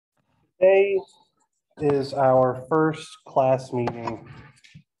Today is our first class meeting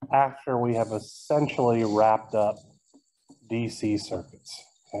after we have essentially wrapped up DC circuits.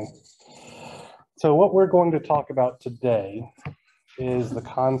 Okay? So what we're going to talk about today is the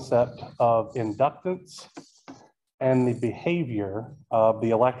concept of inductance and the behavior of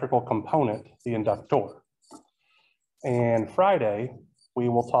the electrical component, the inductor. And Friday, we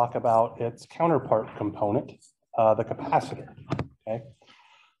will talk about its counterpart component, the capacitor. Okay?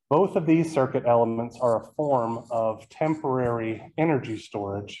 Both of these circuit elements are a form of temporary energy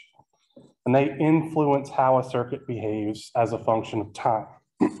storage, and they influence how a circuit behaves as a function of time.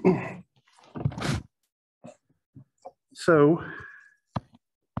 So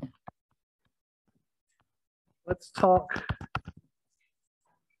let's talk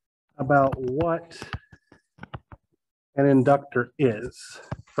about what an inductor is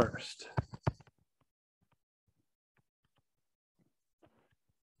first.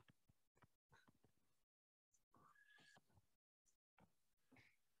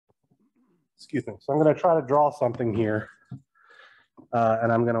 Excuse me. So I'm going to try to draw something here,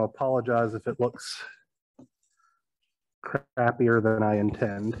 and I'm going to apologize if it looks crappier than I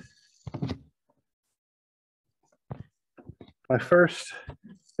intend. My first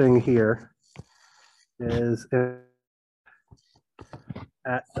thing here is at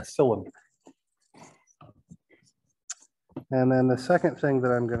a cylinder. And then the second thing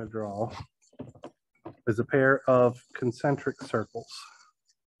that I'm going to draw is a pair of concentric circles.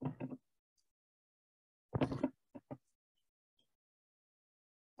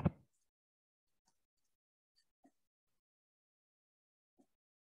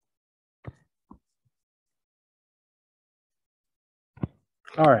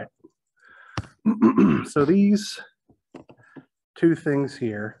 All right. So these two things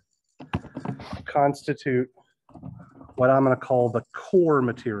here constitute what I'm going to call the core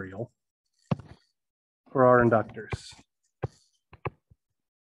material for our inductors.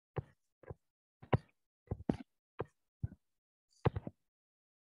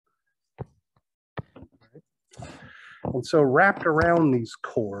 And so wrapped around these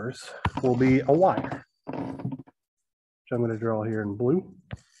cores will be a wire, which I'm going to draw here in blue.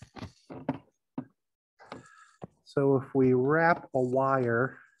 So if we wrap a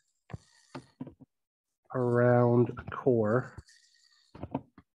wire around a core,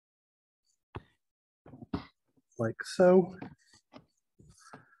 like so,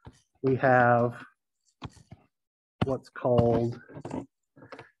 we have what's called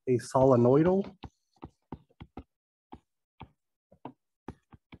a solenoidal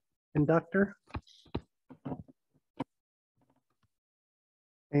inductor.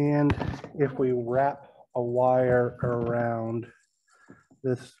 And if we wrap a wire around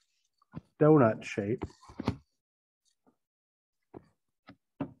this donut shape,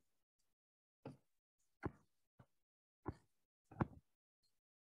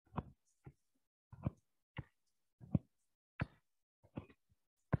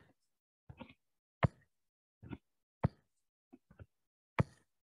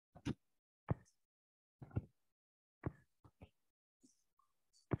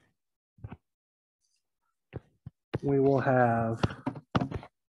 we will have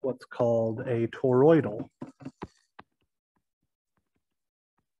what's called a toroidal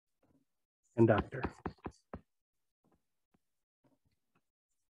inductor.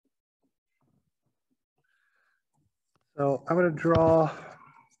 So I'm going to draw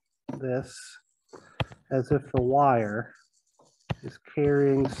this as if the wire is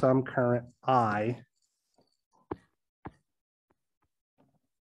carrying some current I,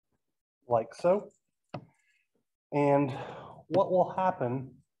 like so. And what will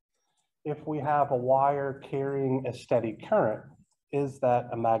happen if we have a wire carrying a steady current is that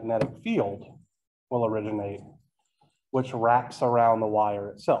a magnetic field will originate, which wraps around the wire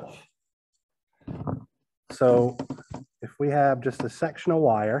itself. So if we have just a section of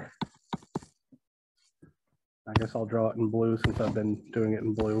wire, I guess I'll draw it in blue since I've been doing it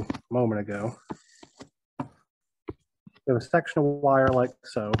in blue a moment ago. We have a section of wire like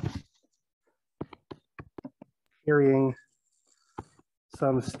so, carrying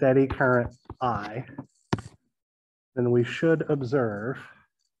some steady current I, then we should observe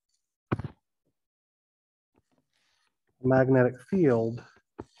a magnetic field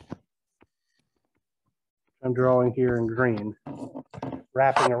I'm drawing here in green,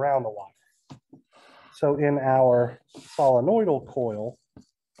 wrapping around the wire. So in our solenoidal coil,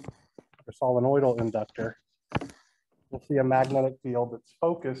 or solenoidal inductor, we'll see a magnetic field that's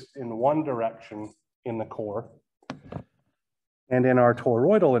focused in one direction in the core. And in our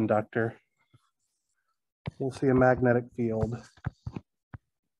toroidal inductor, we'll see a magnetic field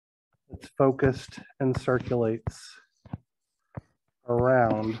that's focused and circulates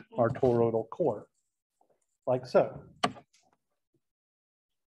around our toroidal core, like so.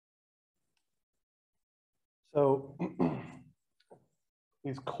 So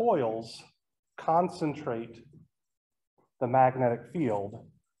these coils concentrate the magnetic field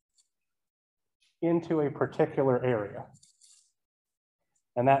into a particular area.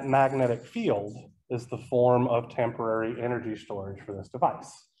 And that magnetic field is the form of temporary energy storage for this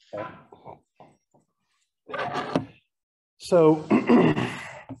device. Okay? So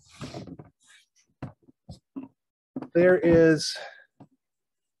there is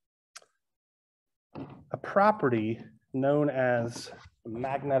a property known as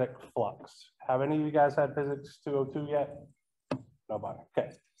magnetic flux. Have any of you guys had physics 202 yet? Nobody. Okay.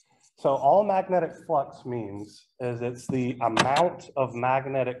 So all magnetic flux means is it's the amount of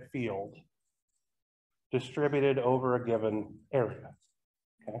magnetic field distributed over a given area.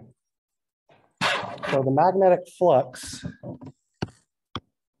 Okay. So the magnetic flux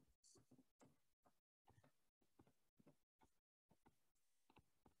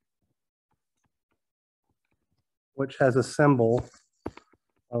which has a symbol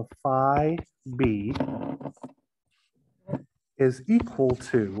of phi b is equal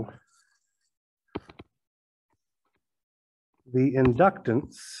to the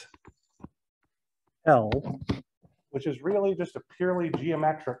inductance L, which is really just a purely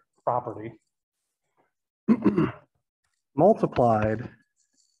geometric property, multiplied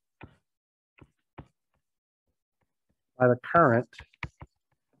by the current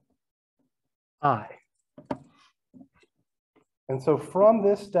I. And so from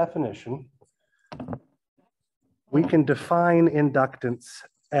this definition, we can define inductance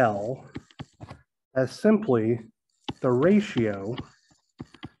L as simply the ratio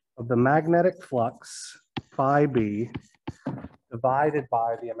of the magnetic flux phi b divided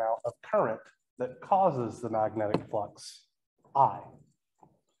by the amount of current that causes the magnetic flux I.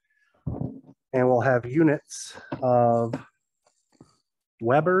 And we'll have units of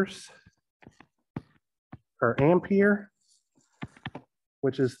Webers per ampere,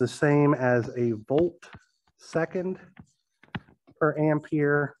 which is the same as a volt second per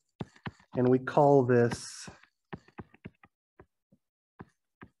ampere. And we call this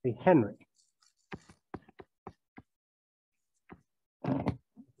a Henry.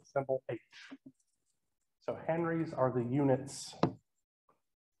 Symbol H. So Henrys are the units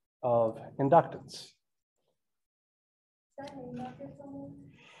of inductance.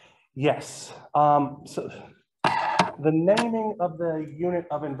 Yes. So the naming of the unit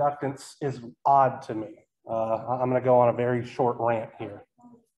of inductance is odd to me. I'm going to go on a very short rant here.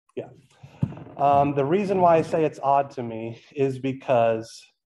 Yeah. The reason why I say it's odd to me is because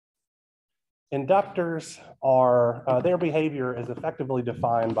inductors are, their behavior is effectively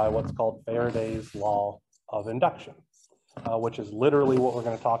defined by what's called Faraday's law of induction, which is literally what we're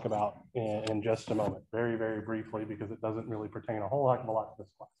going to talk about in just a moment, very, very briefly, because it doesn't really pertain a whole heck of a lot to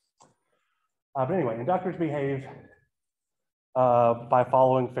this class. But anyway, inductors behave by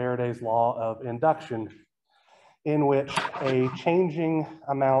following Faraday's law of induction, in which a changing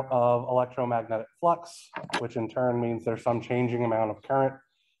amount of electromagnetic flux, which in turn means there's some changing amount of current,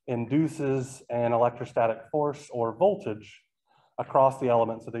 induces an electrostatic force or voltage across the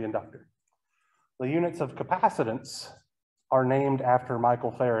elements of the inductor. The units of capacitance are named after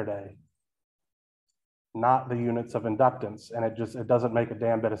Michael Faraday, not the units of inductance, and it doesn't make a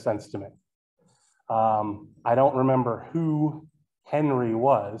damn bit of sense to me. I don't remember who Henry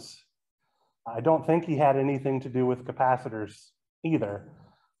was. I don't think he had anything to do with capacitors either,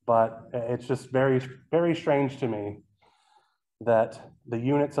 but it's just very, very strange to me that the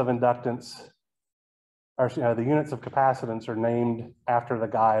units of inductance, or the units of capacitance are named after the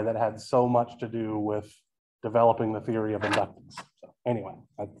guy that had so much to do with developing the theory of inductance. So anyway,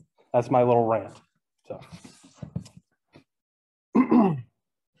 that's my little rant. So.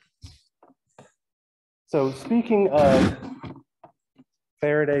 So speaking of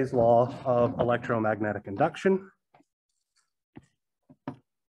Faraday's law of electromagnetic induction,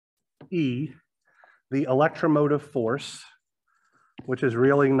 E, the electromotive force, which is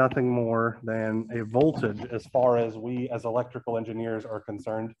really nothing more than a voltage as far as we as electrical engineers are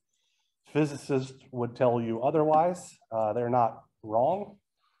concerned. Physicists would tell you otherwise. They're not wrong.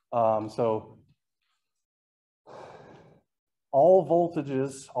 So all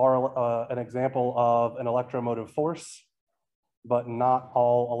voltages are an example of an electromotive force, but not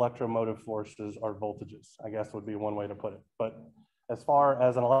all electromotive forces are voltages, I guess would be one way to put it. But as far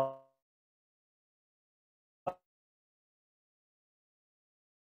as an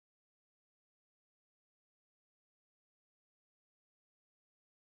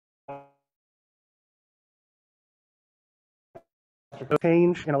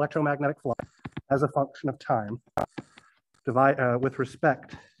change in electromagnetic flux as a function of time with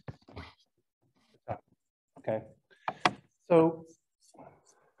respect. Okay, so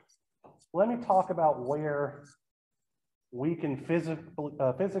let me talk about where we can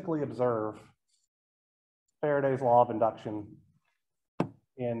physically observe Faraday's law of induction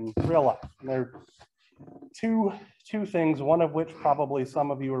in real life. And there are two things, one of which probably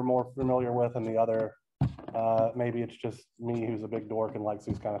some of you are more familiar with, and the other, maybe it's just me who's a big dork and likes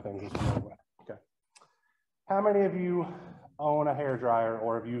these kind of things. Okay. How many of you own a hairdryer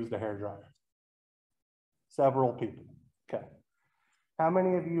or have used a hairdryer? Several people. Okay. How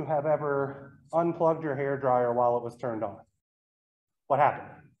many of you have ever unplugged your hairdryer while it was turned on? What happened?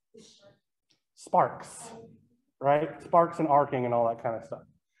 Sparks, right? Sparks and arcing and all that kind of stuff.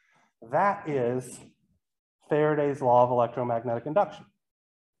 That is Faraday's law of electromagnetic induction.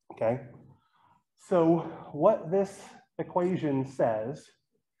 Okay. So what this equation says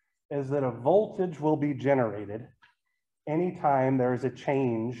is that a voltage will be generated anytime there's a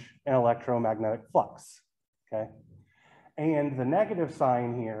change in electromagnetic flux. Okay. And the negative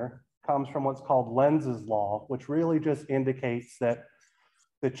sign here comes from what's called Lenz's law, which really just indicates that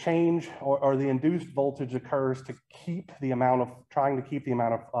the change or the induced voltage occurs to keep the amount of, trying to keep the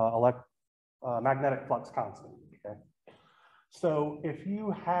amount of magnetic flux constant. Okay. So if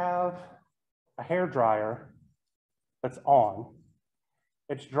you have a hairdryer that's on,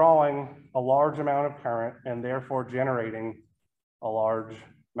 it's drawing a large amount of current and therefore generating a large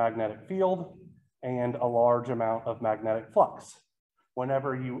magnetic field and a large amount of magnetic flux.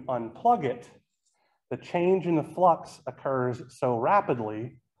 Whenever you unplug it, the change in the flux occurs so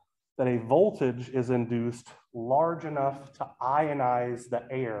rapidly that a voltage is induced large enough to ionize the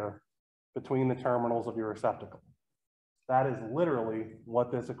air between the terminals of your receptacle. That is literally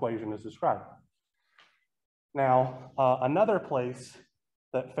what this equation is describing. Now, another place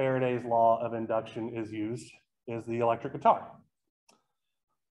that Faraday's law of induction is used is the electric guitar.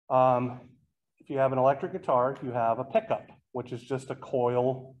 If you have an electric guitar, you have a pickup, which is just a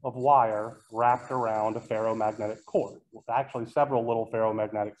coil of wire wrapped around a ferromagnetic core, with actually several little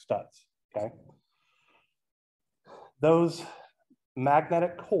ferromagnetic studs, okay? Those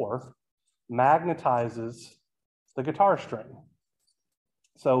magnetic core magnetizes the guitar string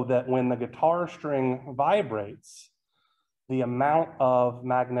so that when the guitar string vibrates, the amount of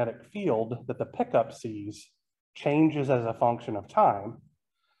magnetic field that the pickup sees changes as a function of time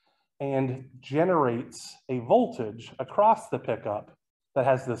and generates a voltage across the pickup that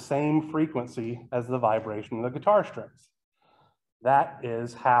has the same frequency as the vibration of the guitar strings. That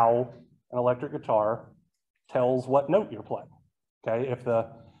is how an electric guitar tells what note you're playing. Okay, if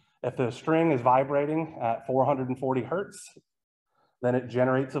the string is vibrating at 440 hertz, then it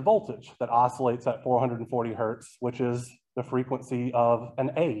generates a voltage that oscillates at 440 hertz, which is the frequency of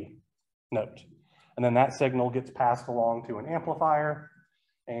an A note. And then that signal gets passed along to an amplifier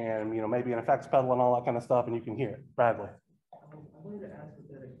and maybe an effects pedal and all that kind of stuff, and you can hear it. Bradley. I wanted to ask what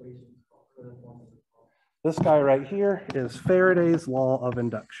that equation is called. This guy right here is Faraday's law of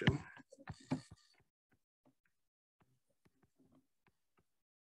induction.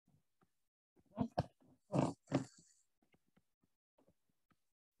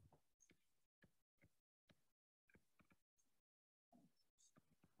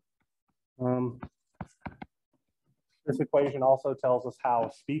 This equation also tells us how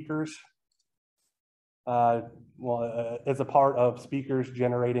speakers, is a part of speakers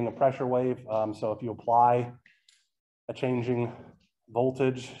generating a pressure wave. So if you apply a changing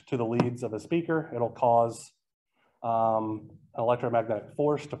voltage to the leads of a speaker, it'll cause an electromagnetic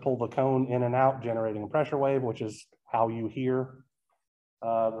force to pull the cone in and out, generating a pressure wave, which is how you hear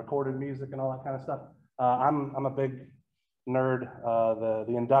recorded music and all that kind of stuff. I'm a big nerd.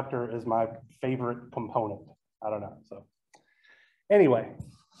 The inductor is my favorite component. I don't know. So anyway,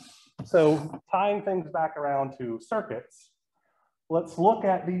 so tying things back around to circuits, let's look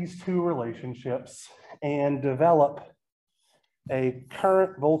at these two relationships and develop a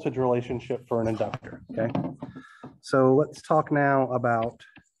current voltage relationship for an inductor, okay? So let's talk now about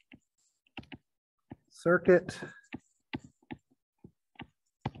circuit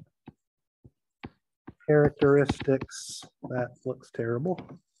characteristics. That looks terrible.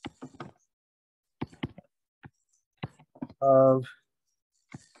 Of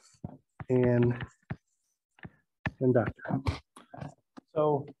an inductor.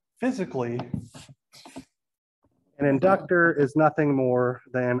 So physically, an inductor is nothing more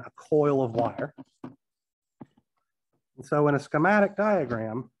than a coil of wire. And so in a schematic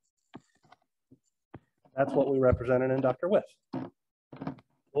diagram, that's what we represent an inductor with.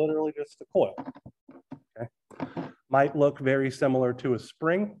 literally just a coil. Okay. Might look very similar to a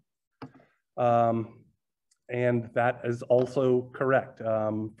spring. And that is also correct.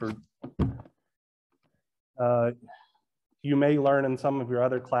 You may learn in some of your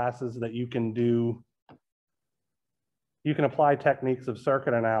other classes that you can apply techniques of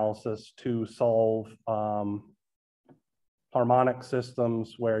circuit analysis to solve harmonic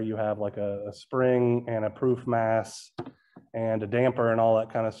systems where you have like a spring and a proof mass and a damper and all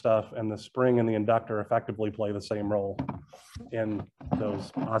that kind of stuff, and the spring and the inductor effectively play the same role in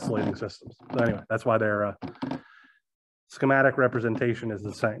those oscillating systems. So anyway, that's why their schematic representation is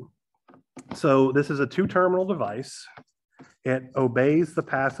the same. So this is a two-terminal device. It obeys the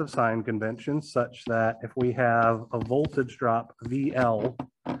passive sign convention such that if we have a voltage drop VL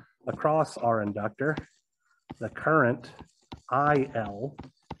across our inductor, the current IL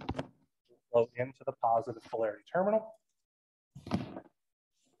will flow into the positive polarity terminal.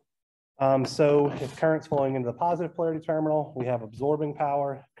 So if current's flowing into the positive polarity terminal, we have absorbing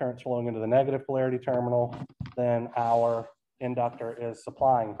power. Current's flowing into the negative polarity terminal, then our inductor is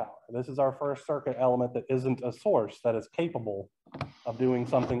supplying power. This is our first circuit element that isn't a source that is capable of doing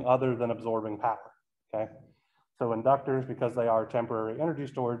something other than absorbing power, okay? So inductors, because they are temporary energy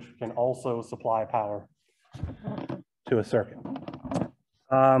storage, can also supply power to a circuit.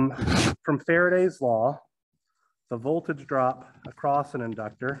 From Faraday's law, the voltage drop across an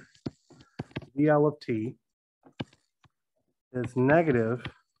inductor, VL of T, is negative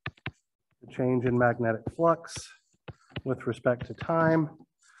the change in magnetic flux with respect to time,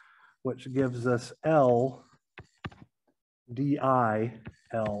 which gives us L di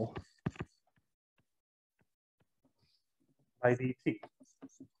L by dt.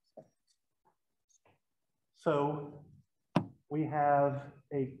 So we have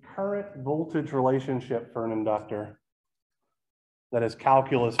a current voltage relationship for an inductor that is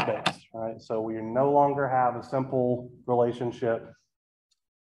calculus based, right? So we no longer have a simple relationship,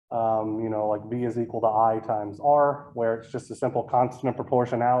 you know, like V is equal to I times R, where it's just a simple constant of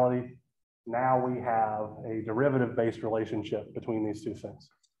proportionality. Now we have a derivative based relationship between these two things.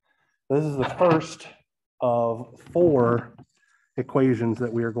 This is the first of 4 equations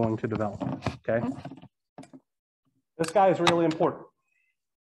that we are going to develop, okay? This guy is really important.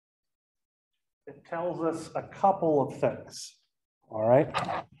 It tells us a couple of things, all right?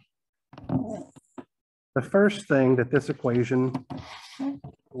 The first thing that this equation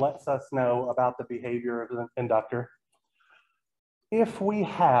lets us know about the behavior of the inductor, if we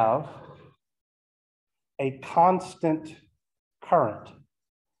have a constant current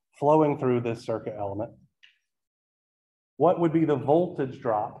flowing through this circuit element, what would be the voltage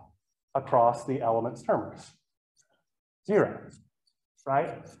drop across the element's terminus? 0,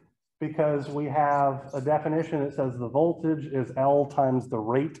 right? Because we have a definition that says the voltage is L times the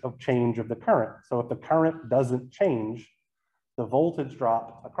rate of change of the current. So if the current doesn't change, the voltage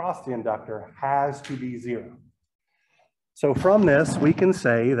drop across the inductor has to be 0. So from this, we can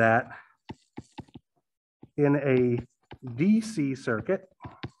say that in a DC circuit,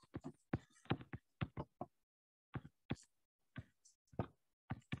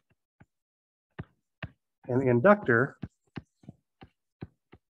 an inductor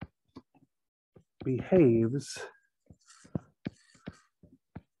behaves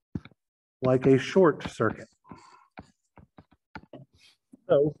like a short circuit.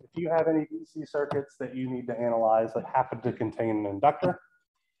 So if you have any DC circuits that you need to analyze that happen to contain an inductor,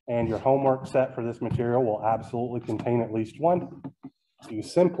 and your homework set for this material will absolutely contain at least one, you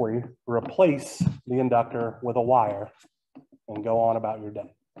simply replace the inductor with a wire and go on about your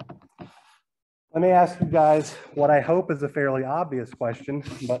day. Let me ask you guys what I hope is a fairly obvious question,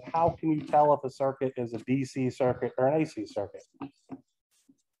 but how can you tell if a circuit is a DC circuit or an AC circuit?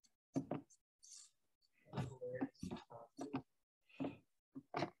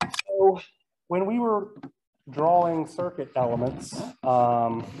 So when we were drawing circuit elements,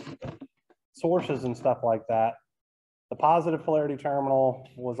 sources and stuff like that, the positive polarity terminal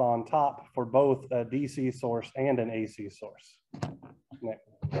was on top for both a DC source and an AC source. Nick.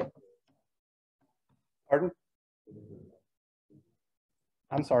 Pardon?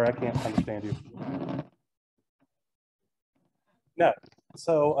 I'm sorry, I can't understand you. No.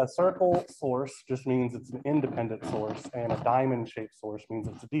 So a circle source just means it's an independent source, and a diamond-shaped source means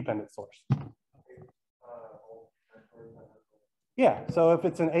it's a dependent source. Yeah, so if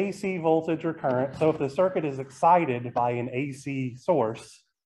it's an AC voltage or current, so if the circuit is excited by an AC source,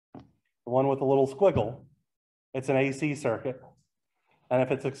 the one with the little squiggle, it's an AC circuit. And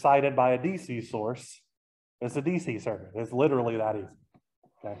if it's excited by a DC source, it's a DC circuit. It's literally that easy.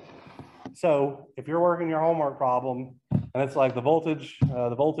 Okay. So if you're working your homework problem And it's like the voltage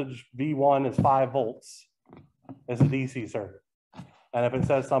V1 is 5 volts. It's a DC circuit. And if it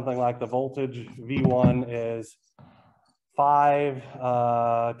says something like the voltage V1 is 5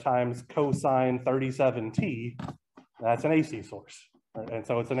 times cosine 37t, that's an AC source. Right? And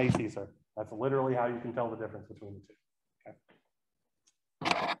so it's an AC circuit. That's literally how you can tell the difference between the two.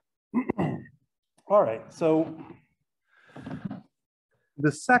 Okay. All right, so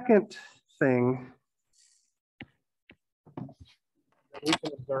the second thing that we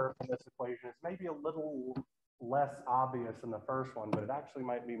can observe from this equation is maybe a little less obvious than the first one, but it actually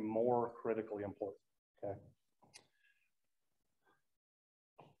might be more critically important. Okay.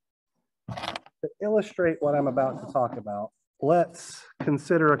 To illustrate what I'm about to talk about, let's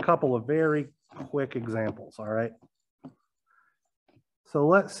consider a couple of very quick examples, all right? So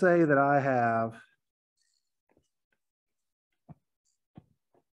let's say that I have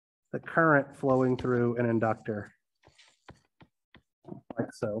the current flowing through an inductor,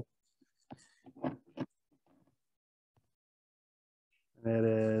 like so. It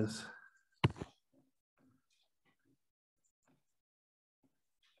is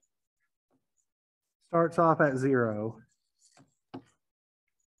starts off at 0.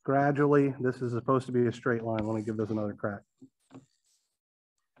 Gradually, this is supposed to be a straight line. Let me give this another crack.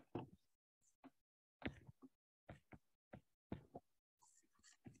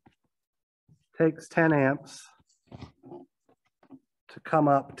 Takes 10 amps to come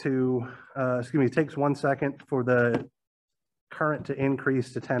up to, it takes 1 second for the current to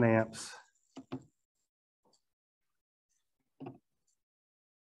increase to 10 amps.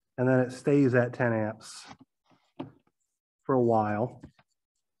 And then it stays at 10 amps for a while.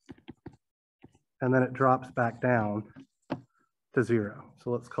 And then it drops back down to 0.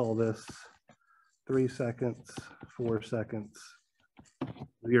 So let's call this 3 seconds, 4 seconds,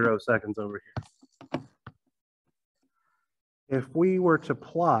 0 seconds over here. If we were to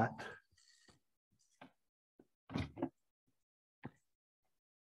plot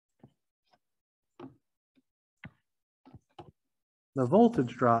the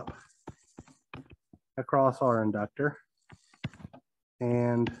voltage drop across our inductor,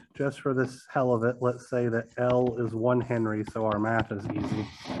 and just for this hell of it, let's say that L is 1 Henry, so our math is easy.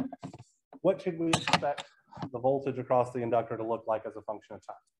 What should we expect the voltage across the inductor to look like as a function of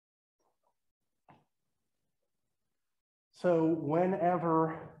time? So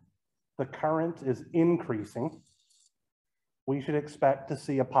whenever the current is increasing, we should expect to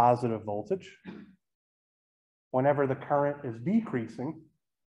see a positive voltage. Whenever the current is decreasing,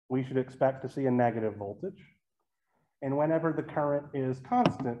 we should expect to see a negative voltage. And whenever the current is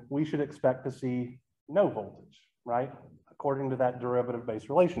constant, we should expect to see no voltage, right? According to that derivative-based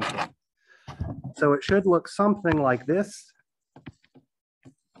relationship. So it should look something like this.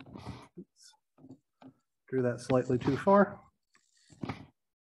 Oops. Drew that slightly too far.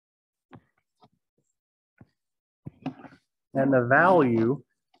 And the value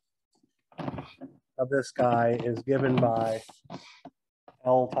of this guy is given by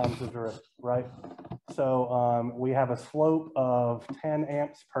L times the derivative, right? So we have a slope of 10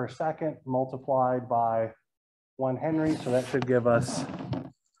 amps per second multiplied by 1 Henry. So that should give us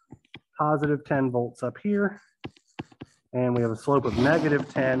positive 10 volts up here. And we have a slope of negative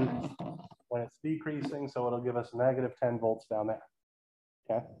 10 when it's decreasing. So it'll give us negative 10 volts down there.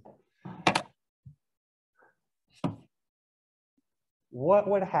 Okay. What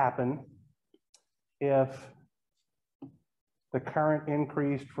would happen if the current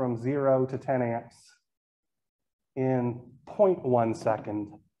increased from 0 to 10 amps in 0.1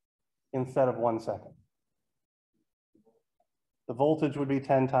 second instead of 1 second? The voltage would be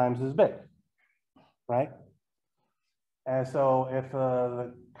 10 times as big, right? And so if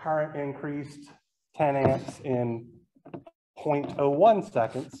the current increased 10 amps in 0.01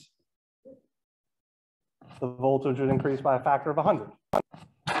 seconds, the voltage would increase by a factor of 100.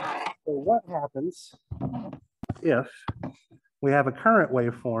 So what happens if we have a current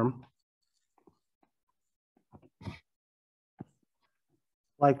waveform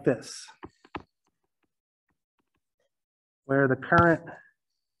like this, where the current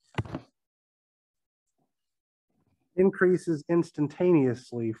increases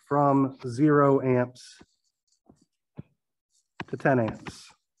instantaneously from 0 amps to 10 amps?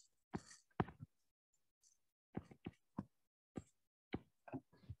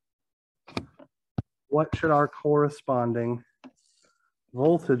 What should our corresponding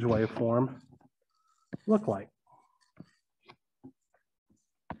voltage waveform look like?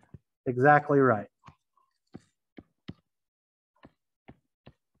 Exactly right.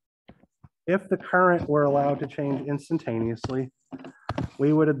 If the current were allowed to change instantaneously,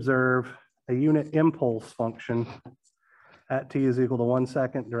 we would observe a unit impulse function at t is equal to 1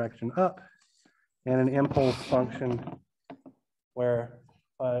 second, direction up, and an impulse function where,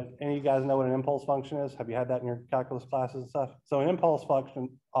 any of you guys know what an impulse function is? Have you had that in your calculus classes and stuff? So an impulse function,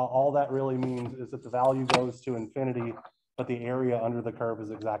 all that really means is that the value goes to infinity, but the area under the curve is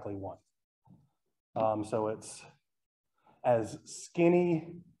exactly 1. So it's as skinny,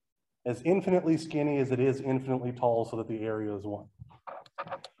 as infinitely skinny as it is infinitely tall so that the area is 1.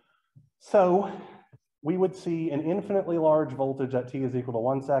 So we would see an infinitely large voltage at t is equal to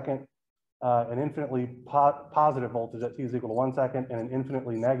 1 second, an infinitely positive voltage at t is equal to 1 second, and an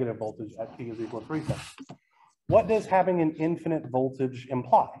infinitely negative voltage at t is equal to 3 seconds. What does having an infinite voltage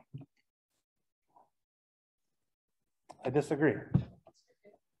imply? I disagree.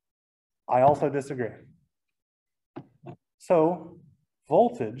 I also disagree. So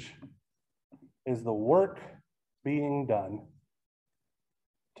voltage is the work being done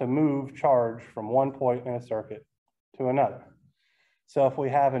to move charge from one point in a circuit to another. So if we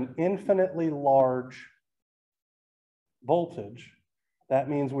have an infinitely large voltage, that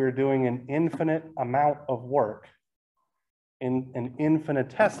means we're doing an infinite amount of work in an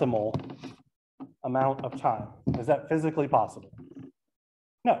infinitesimal amount of time. Is that physically possible?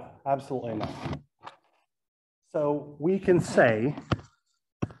 No, absolutely not. So we can say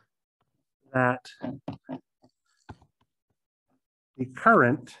that the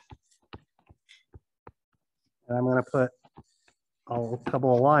current, and I'm going to put a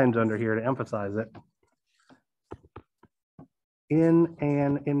couple of lines under here to emphasize it, in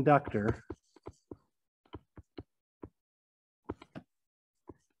an inductor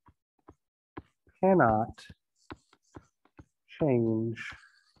cannot change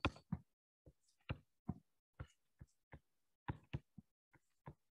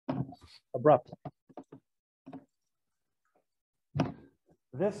abruptly.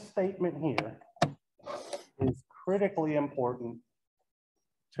 This statement here is critically important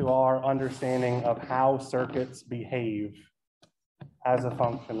to our understanding of how circuits behave as a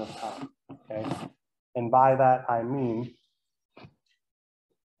function of time, okay? And by that, I mean,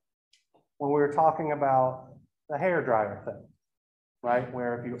 when we were talking about the hairdryer thing, right?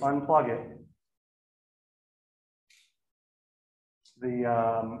 Where if you unplug it,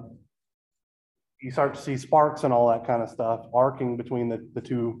 you start to see sparks and all that kind of stuff arcing between the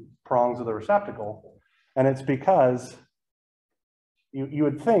two prongs of the receptacle. And it's because you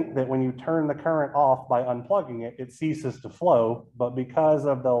would think that when you turn the current off by unplugging it, it ceases to flow, but because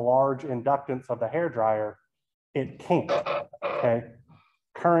of the large inductance of the hairdryer, it can't, okay?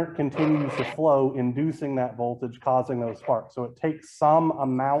 Current continues to flow, inducing that voltage, causing those sparks. So it takes some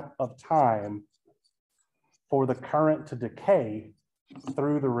amount of time for the current to decay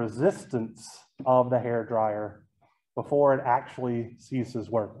through the resistance of the hairdryer before it actually ceases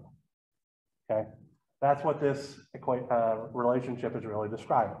working, okay? That's what this relationship is really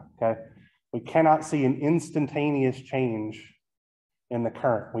describing, okay? We cannot see an instantaneous change in the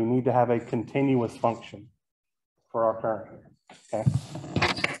current. We need to have a continuous function for our current here, okay?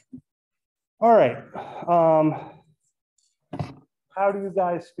 All right. How do you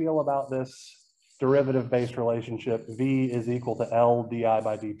guys feel about this derivative-based relationship? V is equal to L di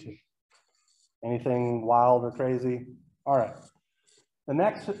by dt. Anything wild or crazy? All right. The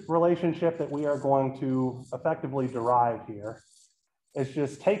next relationship that we are going to effectively derive here is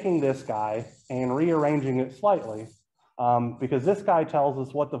just taking this guy and rearranging it slightly, because this guy tells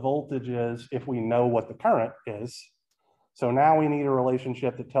us what the voltage is if we know what the current is. So now we need a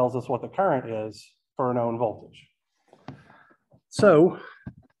relationship that tells us what the current is for a known voltage. So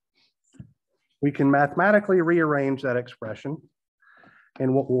we can mathematically rearrange that expression,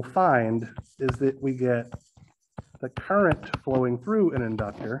 and what we'll find is that we get the current flowing through an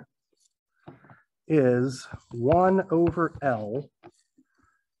inductor is 1 over L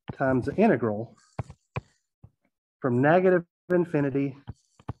times the integral from negative infinity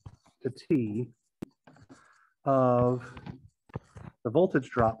to T of the voltage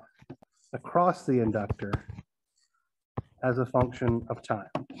drop across the inductor as a function of time,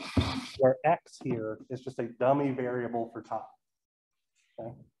 where X here is just a dummy variable for time,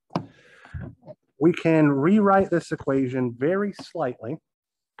 okay? We can rewrite this equation very slightly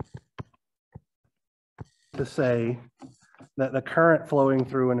to say that the current flowing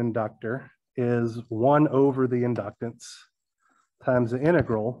through an inductor is 1 over the inductance times the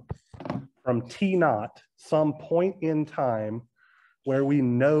integral from T naught, some point in time where we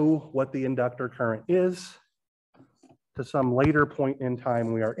know what the inductor current is, to some later point in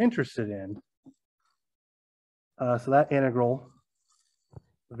time we are interested in. So that integral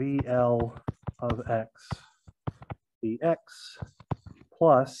VL of X dx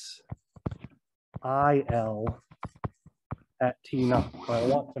plus IL at T naught. So I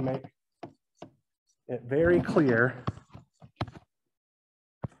want to make it very clear.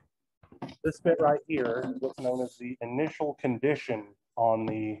 This bit right here is what's known as the initial condition on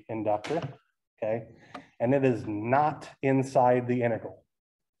the inductor, okay? And it is not inside the integral.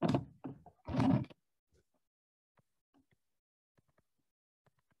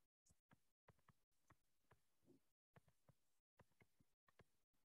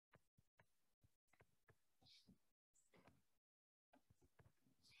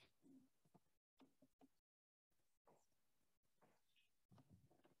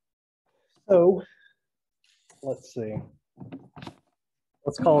 So let's see.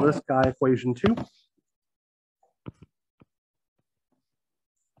 Let's call this guy equation 2.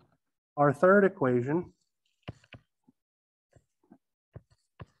 Our third equation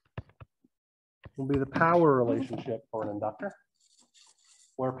will be the power relationship for an inductor,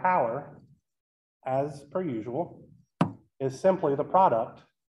 where power, as per usual, is simply the product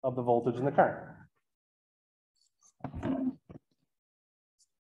of the voltage and the current.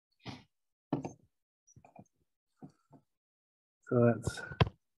 So that's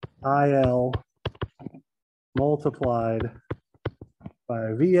IL multiplied by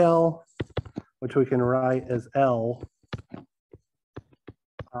VL, which we can write as L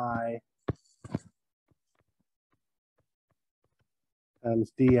I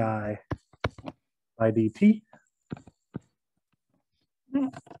times DI by DT,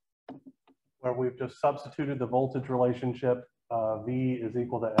 where we've just substituted the voltage relationship, V is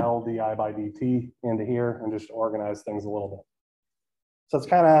equal to L DI by DT into here, and just organize things a little bit. So it's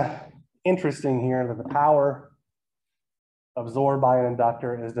kind of interesting here that the power absorbed by an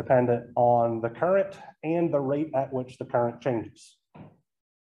inductor is dependent on the current and the rate at which the current changes.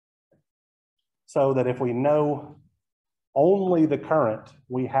 So that if we know only the current,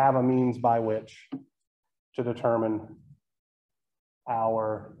 we have a means by which to determine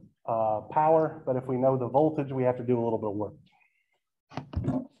our power. But if we know the voltage, we have to do a little bit of work.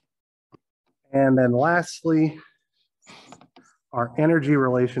 And then lastly, our energy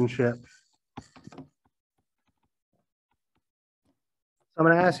relationship. So I'm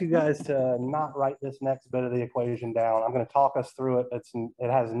going to ask you guys to not write this next bit of the equation down. I'm going to talk us through it.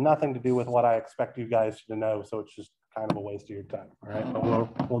 It has nothing to do with what I expect you guys to know, so it's just kind of a waste of your time. All right,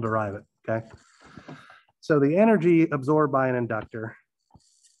 but we'll derive it. Okay. So the energy absorbed by an inductor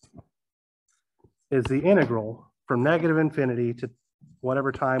is the integral from negative infinity to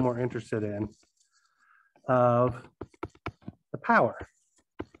whatever time we're interested in of the power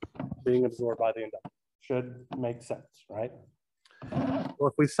being absorbed by the inductor. Should make sense, right? Well,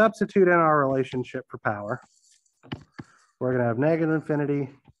 if we substitute in our relationship for power, we're going to have negative infinity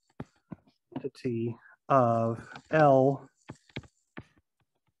to T of L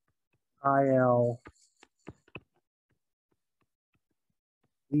IL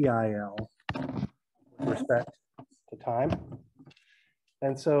DIL with respect to time.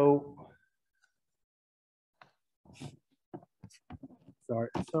 And so,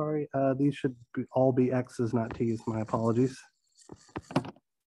 sorry, these should all be X's, not T's, my apologies.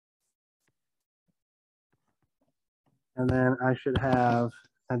 And then I should have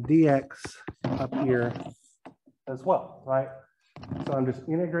a dx up here as well, right? So I'm just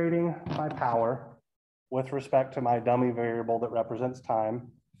integrating my power with respect to my dummy variable that represents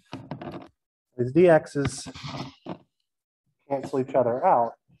time. These dx's cancel each other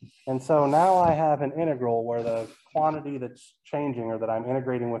out. And so now I have an integral where the quantity that's changing or that I'm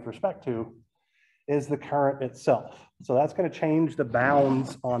integrating with respect to is the current itself. So that's going to change the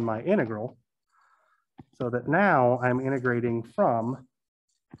bounds on my integral, so that now I'm integrating from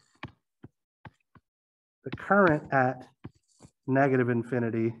the current at negative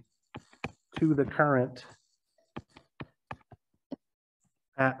infinity to the current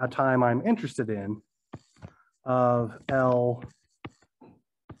at a time I'm interested in of L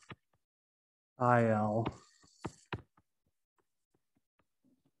IL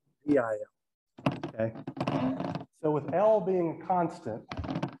DIL. Okay. So with L being a constant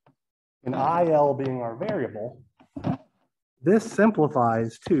and IL being our variable, this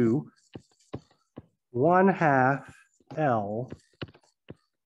simplifies to 1/2 L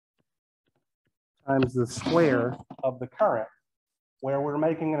times the square of the current, where we're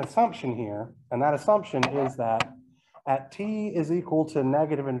making an assumption here, and that assumption is that at T is equal to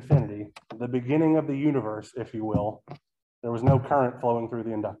negative infinity, the beginning of the universe, if you will, there was no current flowing through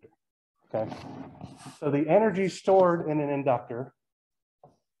the inductor. Okay. So the energy stored in an inductor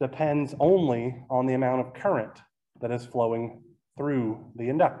depends only on the amount of current that is flowing through the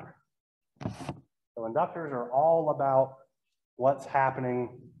inductor. So inductors are all about what's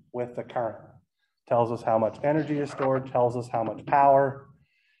happening with the current. tells us how much energy is stored, tells us how much power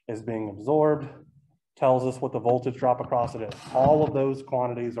is being absorbed, tells us what the voltage drop across it is. All of those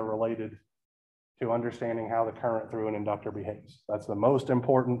quantities are related to understanding how the current through an inductor behaves. That's the most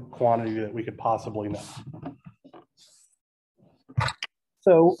important quantity that we could possibly know.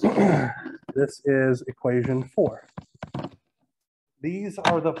 So this is equation 4. These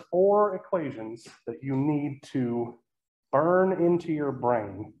are the 4 equations that you need to burn into your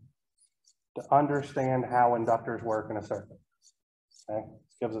brain to understand how inductors work in a circuit. Okay?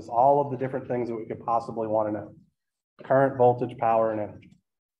 This gives us all of the different things that we could possibly want to know. Current, voltage, power, and energy.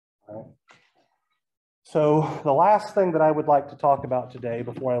 All right? So the last thing that I would like to talk about today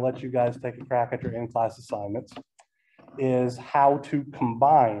before I let you guys take a crack at your in-class assignments is how to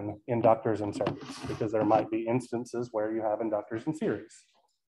combine inductors and circuits, because there might be instances where you have inductors in series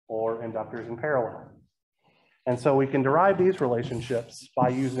or inductors in parallel. And so we can derive these relationships by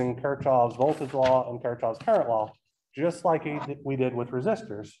using Kirchhoff's voltage law and Kirchhoff's current law, just like we did with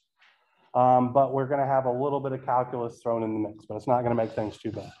resistors. But we're going to have a little bit of calculus thrown in the mix, but it's not going to make things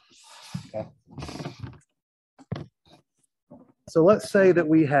too bad. Okay. So let's say that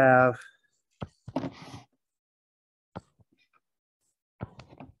we have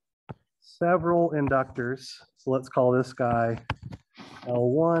several inductors. So let's call this guy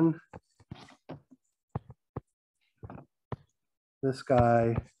L1, this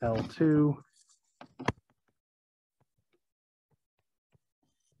guy L2,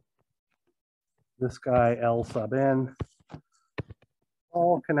 this guy L sub n,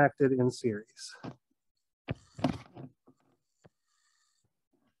 all connected in series.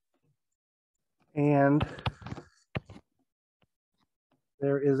 And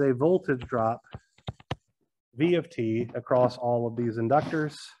there is a voltage drop V of t across all of these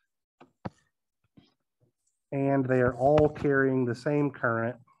inductors, and they are all carrying the same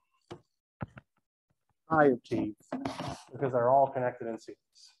current I of t because they're all connected in series.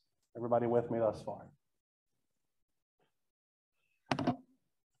 Everybody with me thus far?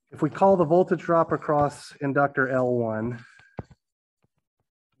 If we call the voltage drop across inductor L1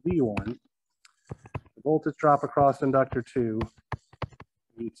 V1, the voltage drop across inductor 2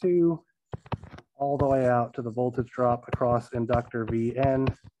 V2, all the way out to the voltage drop across inductor Vn,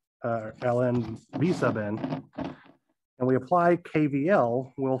 Ln V sub n, and we apply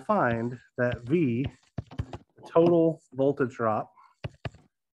KVL, we'll find that V, the total voltage drop,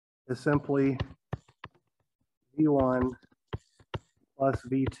 is simply V1 plus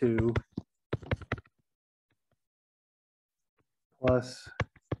V2 plus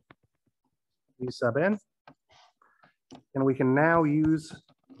V sub n. And we can now use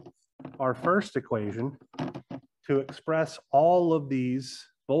our first equation to express all of these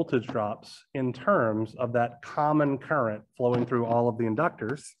voltage drops in terms of that common current flowing through all of the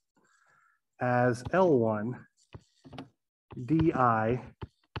inductors as L1 di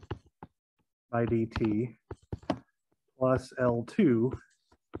by dt plus L2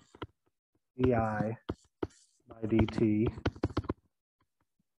 di by dt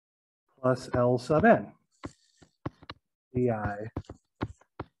plus L sub n di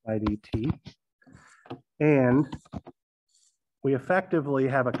by dt. And we effectively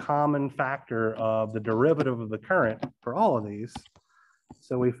have a common factor of the derivative of the current for all of these.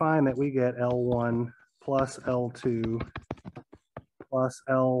 So we find that we get L1 plus L2 plus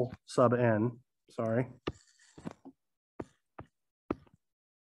L sub n,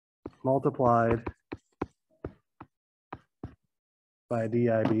 multiplied by di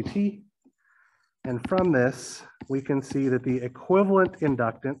dt. And from this, we can see that the equivalent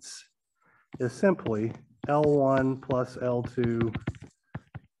inductance is simply L1 plus L2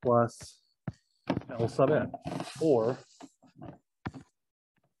 plus L sub n, or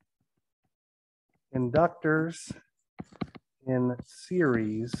inductors in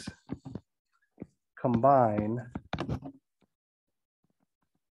series combine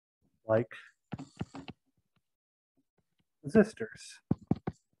like resistors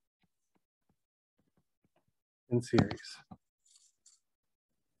in series.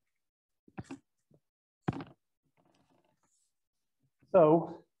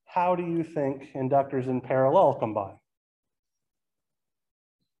 So how do you think inductors in parallel combine?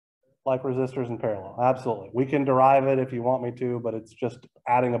 Like resistors in parallel? Absolutely. We can derive it if you want me to, but it's just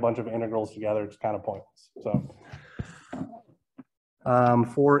adding a bunch of integrals together. It's kind of pointless. So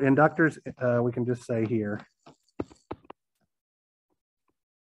for inductors, we can just say here,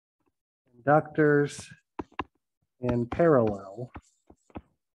 inductors in parallel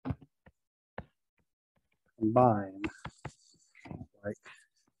combine like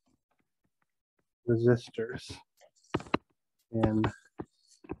resistors in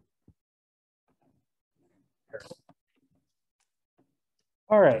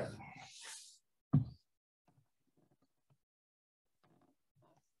All right.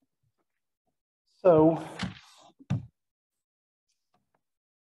 So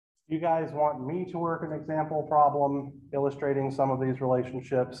you guys want me to work an example problem illustrating some of these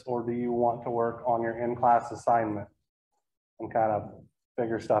relationships, or do you want to work on your in-class assignment and kind of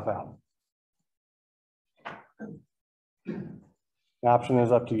figure stuff out? The option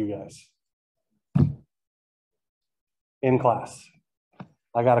is up to you guys. In class.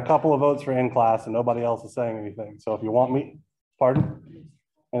 I got a couple of votes for in class and nobody else is saying anything. So if you want me, pardon?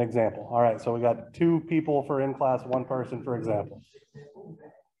 An example. All right, so we got 2 people for in class, 1 person for example.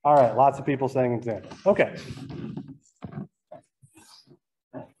 All right, lots of people saying example. Okay.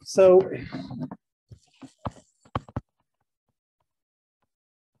 So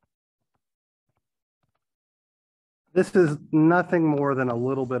this is nothing more than a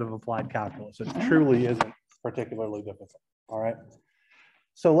little bit of applied calculus. It truly isn't particularly difficult. All right.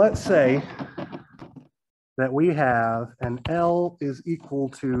 So let's say that we have an L is equal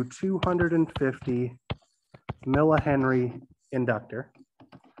to 250 millihenry inductor.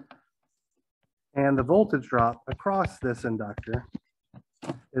 And the voltage drop across this inductor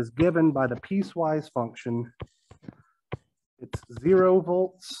is given by the piecewise function. It's 0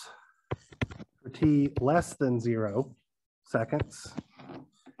 volts for t less than 0 seconds.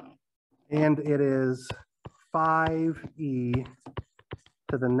 And it is 5e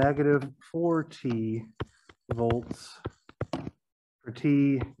to the negative 4t volts for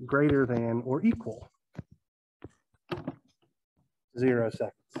t greater than or equal 0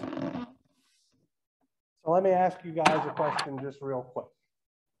 seconds. So let me ask you guys a question just real quick.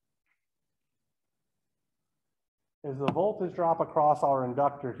 Is the voltage drop across our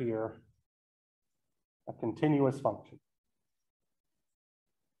inductor here a continuous function?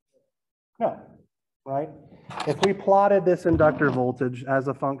 No, right? If we plotted this inductor voltage as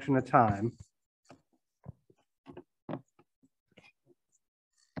a function of time,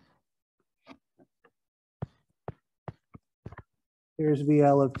 here's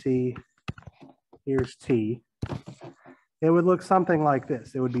VL of t, here's t. It would look something like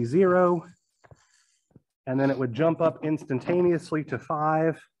this. It would be 0, and then it would jump up instantaneously to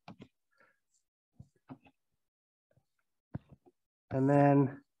 5, and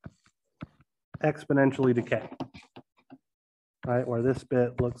then exponentially decay, right? Where this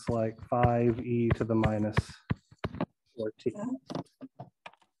bit looks like 5e to the minus 4t.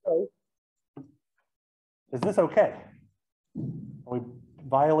 So, is this okay? Are we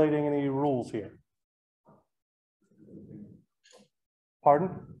violating any rules here? Pardon?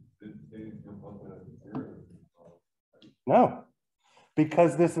 No,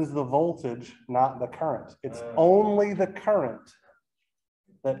 because this is the voltage, not the current. It's only the current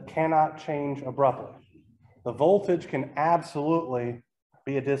that cannot change abruptly. The voltage can absolutely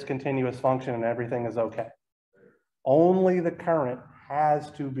be a discontinuous function and everything is okay. Only the current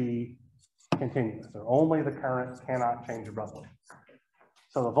has to be continuous, or only the current cannot change abruptly.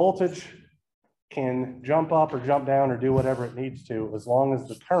 So the voltage can jump up or jump down or do whatever it needs to, as long as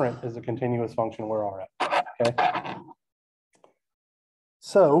the current is a continuous function where we're at, okay?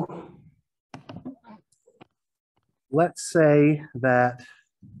 So let's say that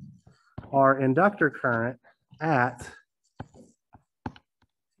our inductor current at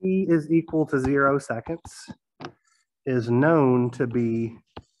t is equal to 0 seconds is known to be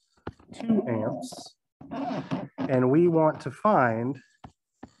 2 amps, and we want to find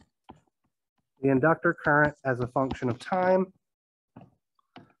the inductor current as a function of time,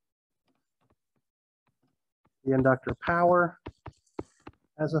 the inductor power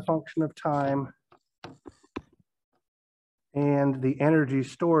as a function of time, and the energy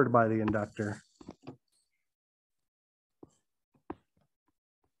stored by the inductor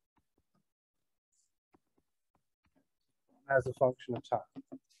as a function of time.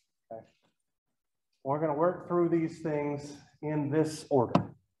 Okay. We're going to work through these things in this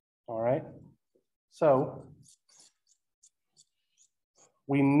order. All right. So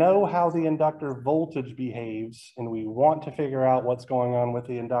we know how the inductor voltage behaves, and we want to figure out what's going on with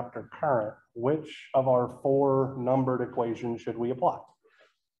the inductor current. Which of our 4 numbered equations should we apply?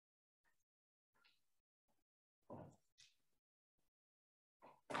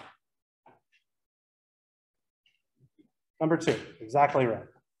 Number 2, exactly right.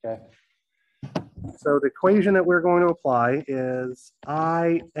 Okay. So the equation that we're going to apply is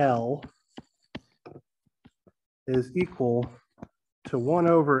IL is equal to 1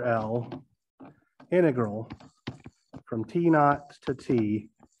 over L integral from T naught to T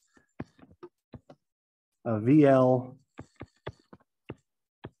of VL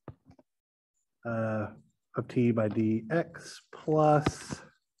of t by dx plus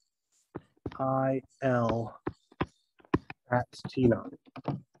IL at t naught.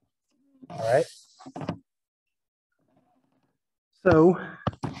 All right. So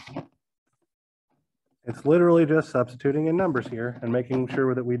it's literally just substituting in numbers here and making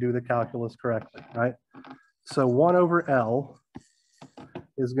sure that we do the calculus correctly, right? So 1 over L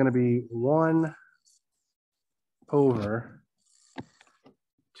is going to be 1 over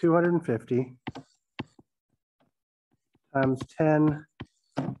 250 times 10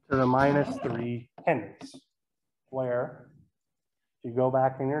 to the minus 3 henries, where if you go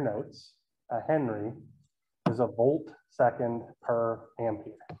back in your notes, a henry is a volt second per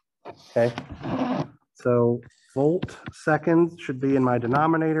ampere, okay? So volt seconds should be in my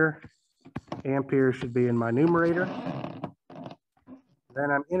denominator, ampere should be in my numerator.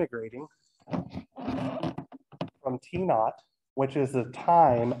 Then I'm integrating from T naught, which is the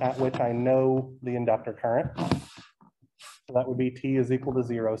time at which I know the inductor current. So that would be T is equal to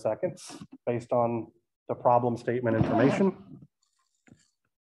 0 seconds based on the problem statement information.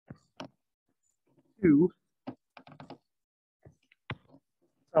 To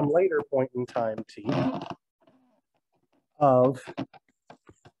some later point in time T of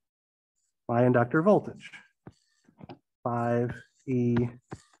my inductor voltage, 5e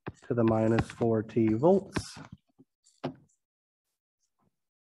to the minus 4t volts.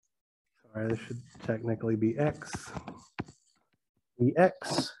 Sorry, this should technically be x.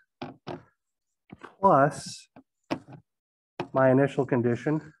 Dx plus my initial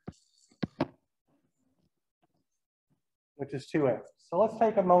condition, which is 2 amps. So let's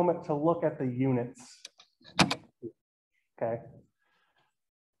take a moment to look at the units. Okay.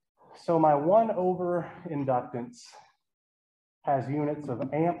 So my 1 over inductance has units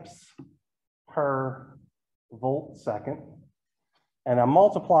of amps per volt second. And I'm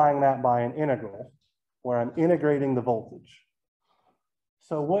multiplying that by an integral where I'm integrating the voltage.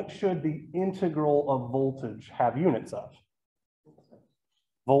 So what should the integral of voltage have units of?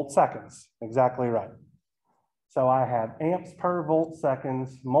 Volt seconds, exactly right. So I have amps per volt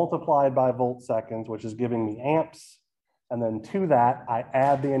seconds multiplied by volt seconds, which is giving me amps. And then to that, I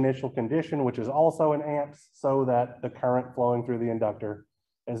add the initial condition, which is also in amps, so that the current flowing through the inductor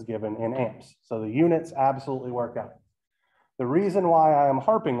is given in amps. So the units absolutely work out. The reason why I am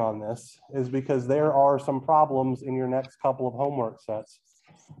harping on this is because there are some problems in your next couple of homework sets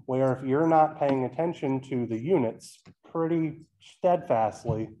where if you're not paying attention to the units pretty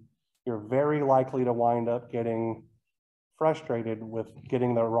steadfastly, you're very likely to wind up getting frustrated with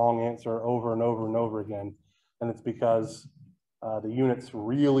getting the wrong answer over and over and over again. And it's because the units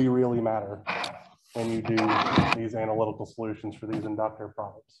really, really matter when you do these analytical solutions for these inductor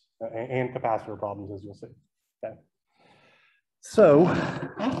problems and capacitor problems, as you'll see. Okay. So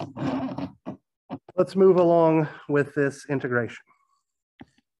let's move along with this integration.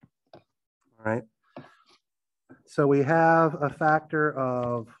 All right. So we have a factor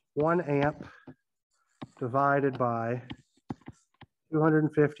of 1 amp divided by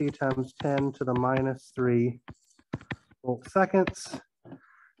 250 times 10 to the minus 3 volt seconds.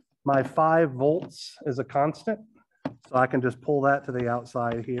 My 5 volts is a constant, so I can just pull that to the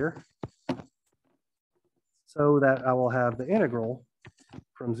outside here so that I will have the integral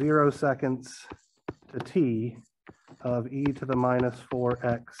from 0 seconds to t of e to the minus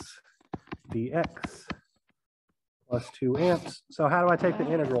 4x dx plus 2 amps. So how do I take the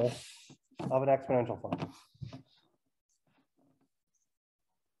integral of an exponential function?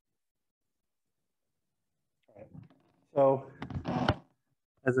 So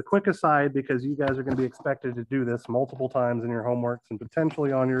as a quick aside, because you guys are going to be expected to do this multiple times in your homeworks and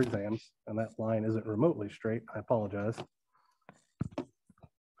potentially on your exams, and that line isn't remotely straight, I apologize.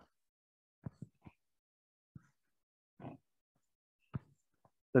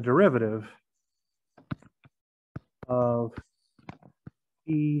 The derivative of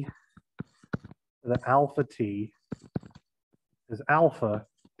e to the alpha t is alpha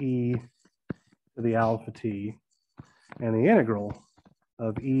e to the alpha t, and the integral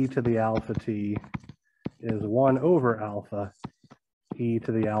of e to the alpha t is 1 over alpha e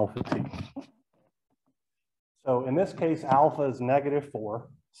to the alpha t. So in this case, alpha is -4,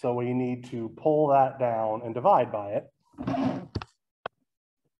 so we need to pull that down and divide by it.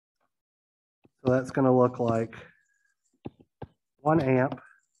 So that's going to look like 1 amp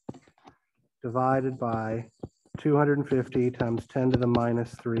divided by 250 times 10 to the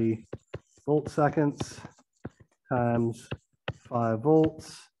minus 3 volt seconds times 5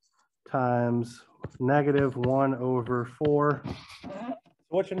 volts times -1 over 4. So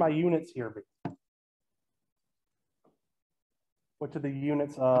what should my units here be? What should the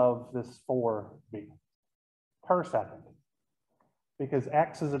units of this 4 be? per second, because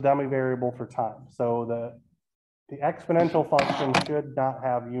x is a dummy variable for time. So the exponential function should not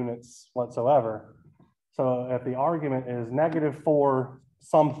have units whatsoever. So if the argument is -4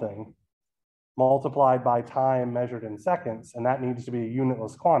 something multiplied by time measured in seconds, and that needs to be a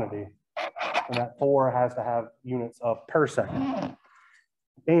unitless quantity, and that 4 has to have units of per second.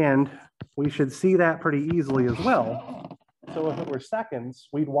 And we should see that pretty easily as well. So if it were seconds,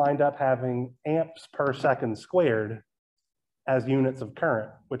 we'd wind up having amps per second squared as units of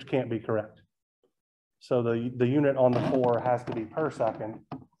current, which can't be correct. So the unit on the 4 has to be per second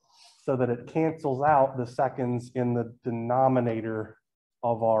so that it cancels out the seconds in the denominator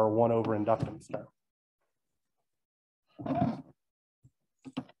of our 1 over inductance term.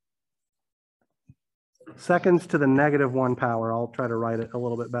 Seconds to the -1 power. I'll try to write it a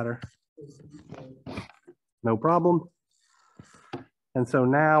little bit better. No problem. And so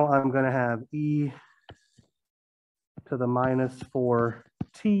now I'm going to have e to the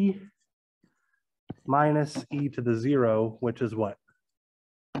 -4t minus e to the 0, which is what?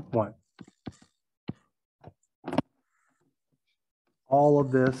 1. All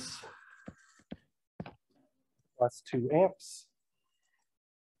of this plus 2 amps.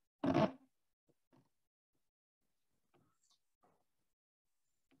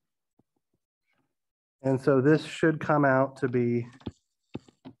 And so this should come out to be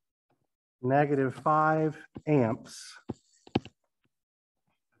 -5 amps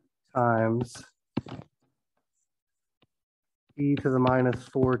times e to the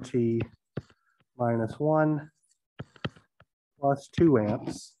 -4t minus 1 plus 2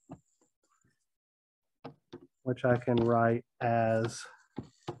 amps, which I can write as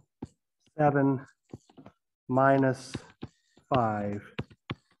 7 minus 5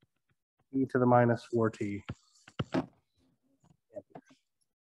 e to the -4t.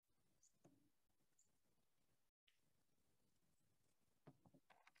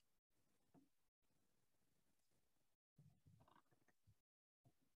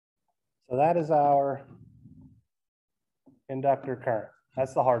 So that is our inductor current.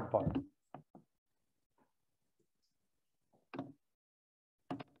 That's the hard part.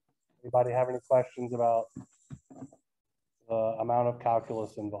 Anybody have any questions about the amount of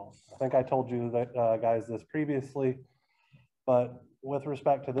calculus involved? I think I told you that, guys, this previously, but with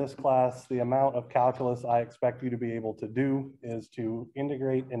respect to this class, the amount of calculus I expect you to be able to do is to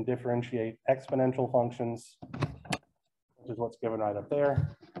integrate and differentiate exponential functions, which is what's given right up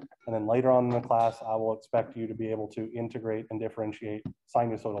there. And then later on in the class, I will expect you to be able to integrate and differentiate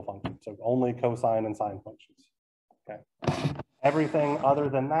sinusoidal functions. So only cosine and sine functions. Okay. Everything other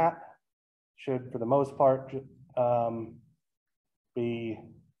than that should, for the most part, you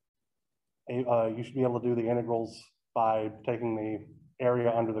should be able to do the integrals by taking the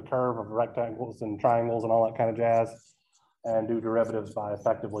area under the curve of rectangles and triangles and all that kind of jazz, and do derivatives by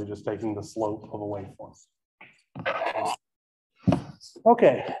effectively just taking the slope of a waveform.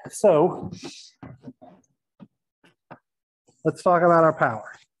 Okay, so let's talk about our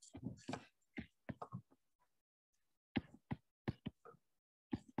power.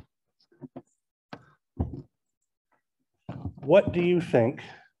 What do you think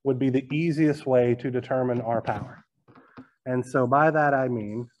would be the easiest way to determine our power? And so by that, I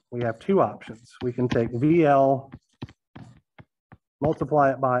mean, we have two options. We can take VL,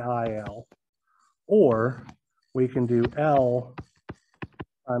 multiply it by IL, or we can do L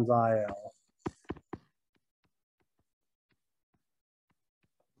times IL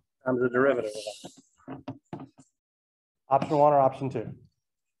times the derivative of that. Option 1 or option 2?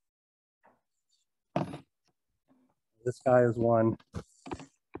 This guy is 1,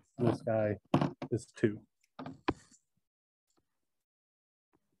 and this guy is 2.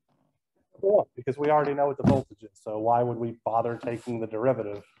 Well, because we already know what the voltage is, so why would we bother taking the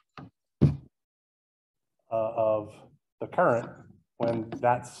derivative of the current when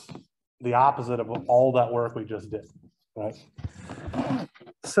that's the opposite of all that work we just did, right?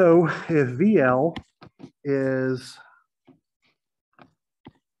 So if VL is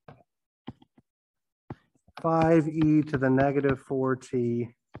 5e to the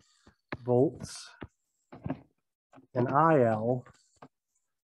 -4t volts, and IL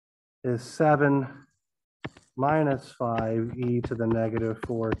is 7 minus 5e to the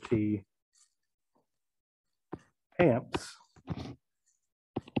 -4t amps,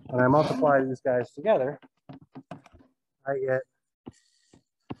 and I multiply these guys together, I get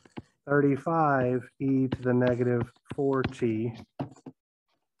 35e to the -4t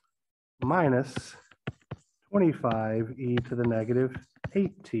minus 25e to the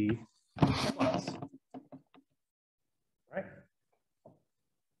 -8t plus. Right?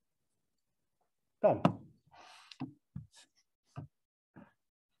 Done.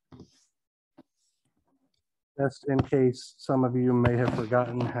 Just in case some of you may have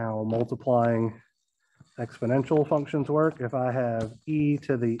forgotten how multiplying exponential functions work, if I have e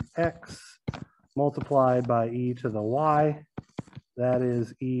to the x multiplied by e to the y, that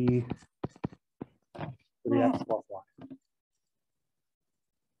is e to the x plus y.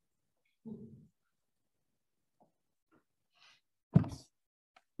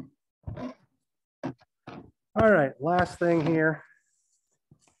 All right, last thing here.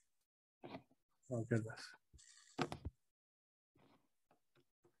 Oh, goodness.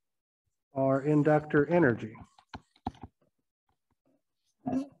 Our inductor energy.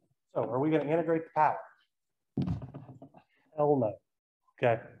 So are we going to integrate the power? Hell no.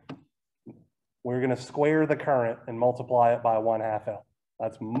 Okay. We're going to square the current and multiply it by 1/2 L.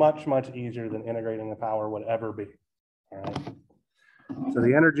 That's much, much easier than integrating the power would ever be. All right. So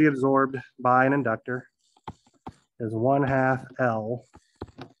the energy absorbed by an inductor is 1/2 L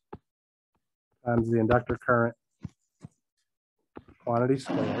times the inductor current quantity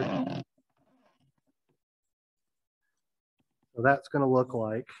squared. So that's going to look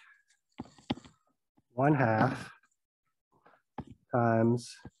like 1/2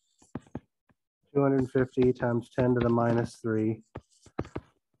 times 250 times 10 to the minus 3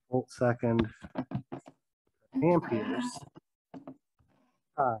 volt second amperes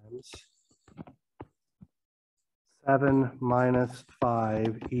times 7 minus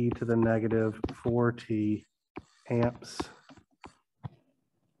 5 e to the negative 4t amps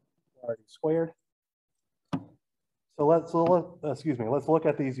already squared. So let's look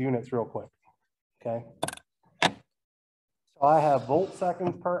at these units real quick. Okay. So I have volt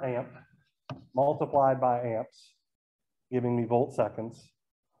seconds per amp multiplied by amps, giving me volt seconds,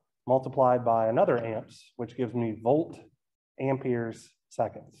 multiplied by another amps, which gives me volt amperes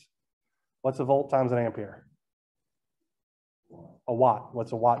seconds. What's a volt times an ampere? A watt.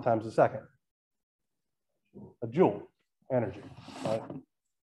 What's a watt times a second? A joule, energy, right?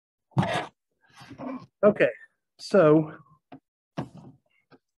 Okay, so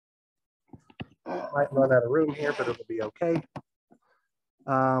might run out of room here, but it'll be okay.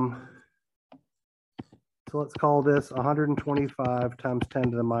 So let's call this 125 times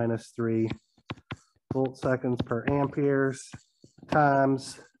 10 to the minus 3 volt seconds per amperes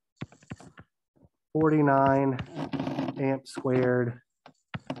times 49 amp squared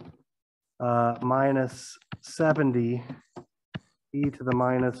minus 70 e to the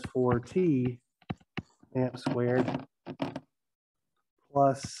minus 4t amp squared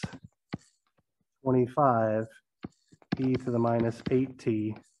plus 25 e to the minus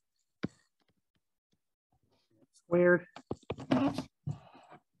 8t squared,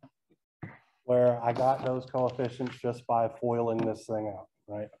 where I got those coefficients just by foiling this thing out,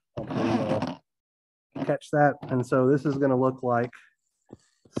 right? Hopefully catch that. And so this is going to look like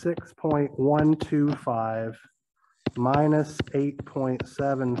 6.125 minus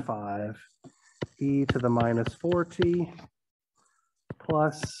 8.75 e to the minus 4t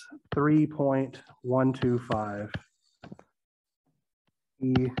plus 3.125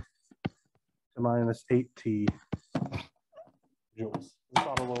 e to minus 8t joules. This is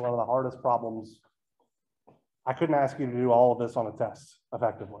probably one of the hardest problems. I couldn't ask you to do all of this on a test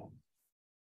effectively.